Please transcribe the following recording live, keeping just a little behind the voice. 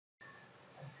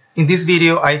In this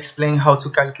video, I explain how to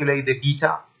calculate the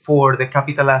beta for the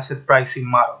capital asset pricing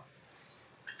model.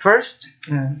 First,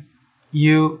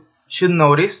 you should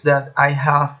notice that I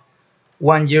have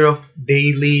 1 year of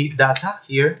daily data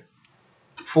here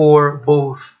for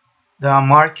both the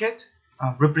market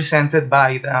represented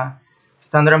by the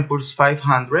Standard & Poor's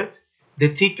 500,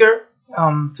 the ticker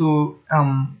to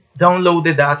download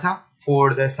the data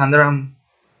for the Standard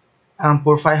 &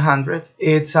 Poor's 500.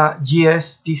 It's a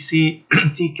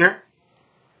GSPC ticker.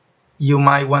 You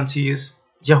might want to use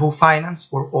Yahoo Finance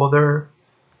or other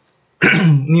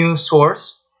news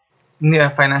source,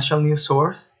 financial news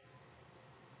source.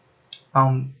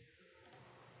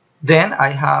 Then I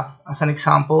have, as an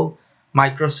example,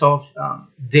 Microsoft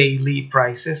daily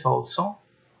prices also,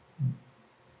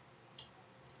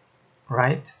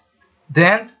 right?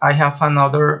 Then I have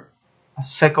a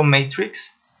second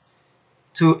matrix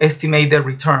to estimate the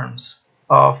returns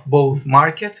of both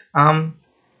market and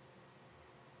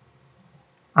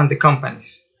the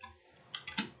companies.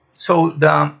 So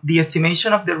the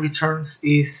estimation of the returns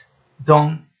is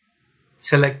done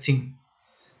selecting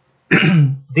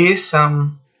this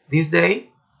day,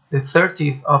 the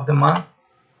 30th of the month,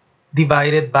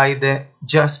 divided by the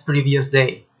just previous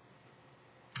day,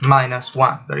 minus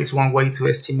 1. There is one way to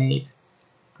estimate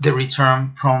the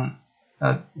return from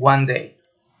one day.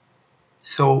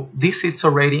 So this is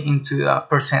already into a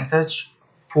percentage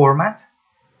format,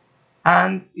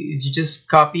 and you just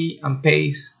copy and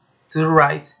paste to the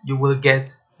right, you will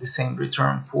get the same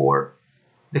return for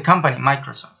the company,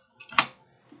 Microsoft.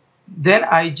 Then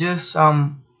I just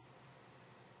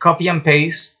copy and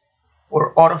paste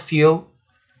or autofill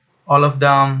all of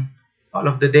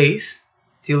the days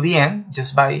till the end,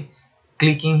 just by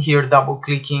clicking here, double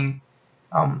clicking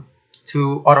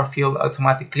to autofill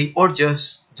automatically, or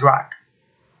just drag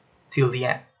till the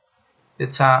end.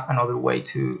 That's another way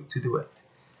to do it.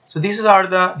 So this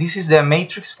is the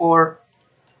matrix for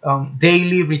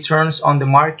daily returns on the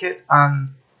market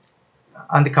and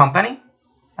the company,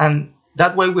 and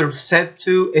that way we're set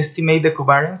to estimate the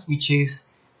covariance, which is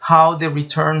how the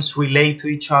returns relate to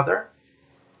each other.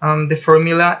 The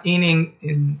formula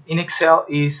in Excel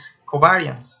is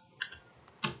covariance,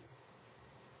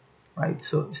 right?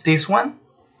 So it's this one,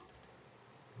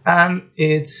 and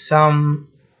it's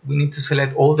we need to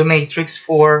select all the matrix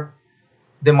for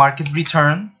the market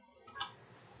return,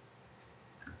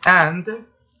 and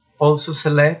also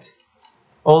select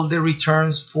all the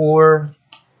returns for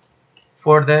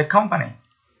the company.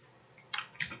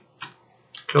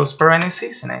 Close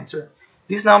parentheses and enter.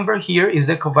 This number here is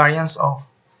the covariance of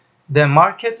the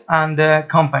market and the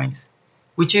companies,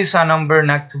 which is a number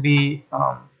not to be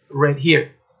read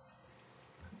here.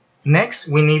 Next,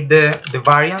 we need the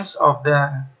variance of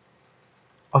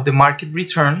the market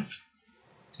returns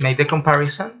to make the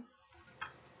comparison,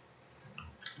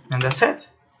 and that's it.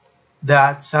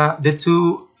 That's the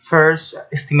two first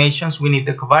estimations. We need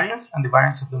the covariance and the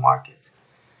variance of the market.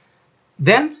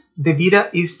 Then the beta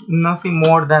is nothing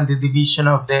more than the division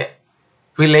of the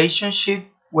relationship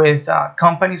with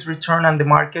company's return and the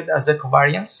market as the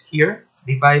covariance here,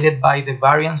 divided by the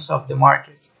variance of the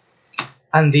market.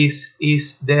 And this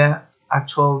is the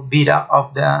actual beta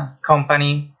of the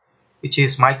company, which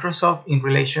is Microsoft, in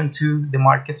relation to the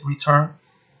market return.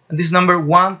 And this number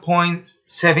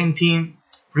 1.17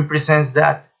 represents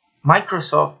that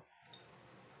Microsoft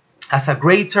has a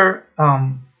greater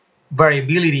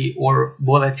variability or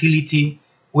volatility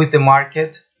with the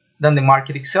market than the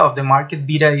market itself. The market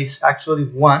beta is actually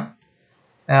 1,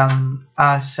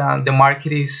 as the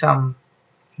market is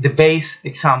the base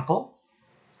example,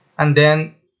 and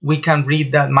then we can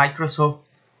read that Microsoft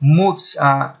moves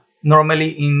normally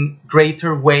in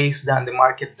greater ways than the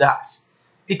market does,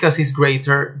 because it's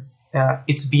greater,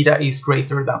 its beta is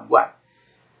greater than 1.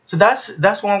 So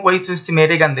that's one way to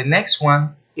estimate it. And the next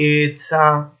one, it's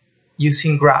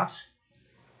using graphs,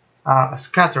 a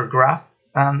scatter graph.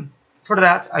 And for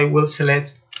that, I will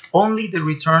select only the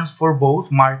returns for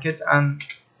both market and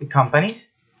the companies.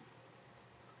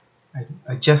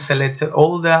 I just selected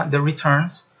all the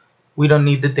returns. We don't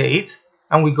need the date.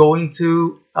 And we go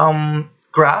into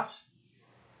graphs.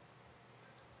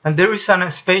 And there is a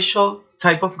special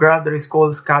type of graph that is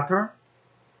called scatter.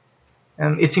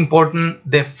 It's important.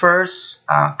 The first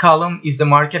column is the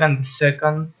market, and the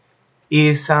second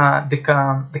is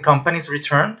the company's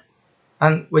return.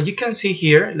 And what you can see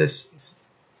here, let's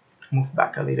move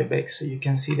back a little bit so you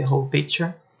can see the whole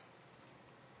picture.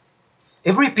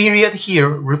 Every period here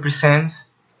represents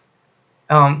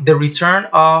the return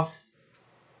of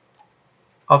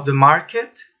the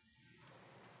market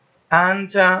and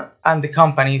the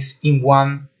companies in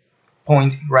one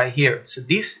point right here. So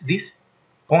this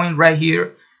point right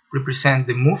here represents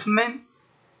the movement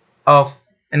of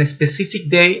a specific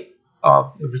day,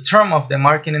 of the return of the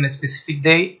market in a specific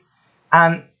day,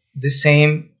 and the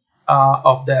same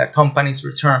of the company's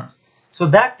return. So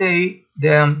that day,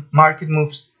 the market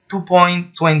moves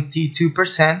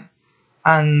 2.22%,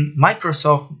 and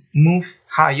Microsoft moved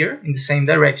higher in the same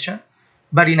direction,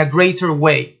 but in a greater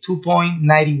way,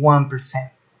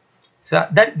 2.91%. So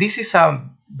this is a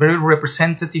very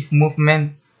representative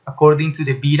movement according to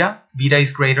the beta. Beta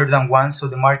is greater than 1, so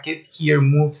the market here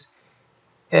moves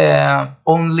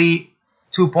only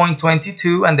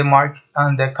 2.22,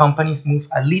 and the companies move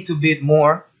a little bit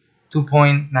more,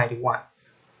 2.91.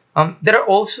 There are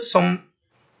also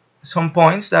some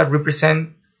points that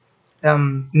represent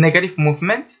negative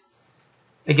movement.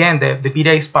 Again, the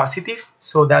beta is positive,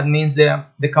 so that means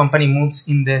the company moves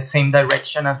in the same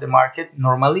direction as the market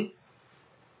normally.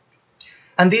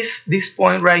 And this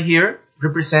point right here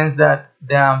represents that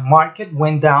the market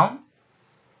went down,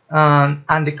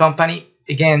 and the company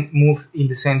again moved in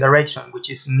the same direction, which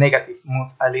is negative,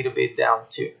 move a little bit down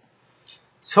too.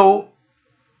 So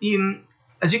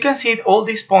as you can see, all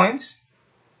these points,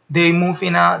 they move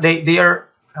in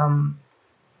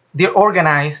they're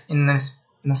organized in a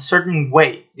certain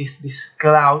way. This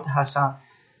cloud has a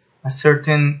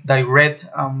certain direct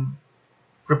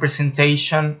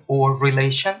representation or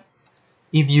relation.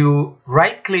 If you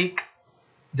right click,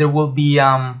 there will be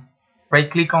right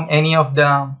click on any of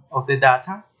the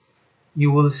data.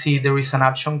 You will see there is an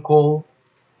option called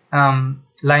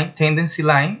tendency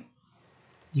line.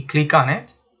 You click on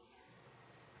it,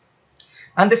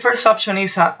 and the first option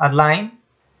is a line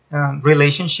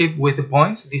relationship with the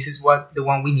points. This is the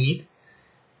one we need,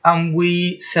 and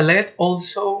we select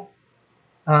also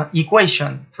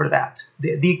equation for that.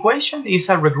 The equation is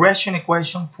a regression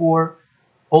equation for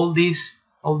all these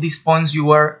points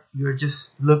you're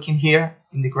just looking here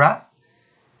in the graph.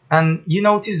 And you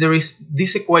notice there is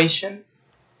this equation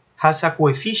has a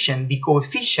coefficient. The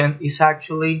coefficient is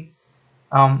actually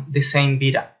the same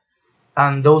beta,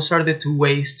 and those are the two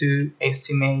ways to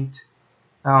estimate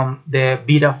the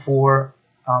beta for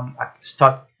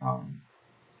stock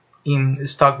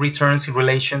returns in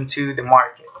relation to the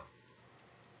market.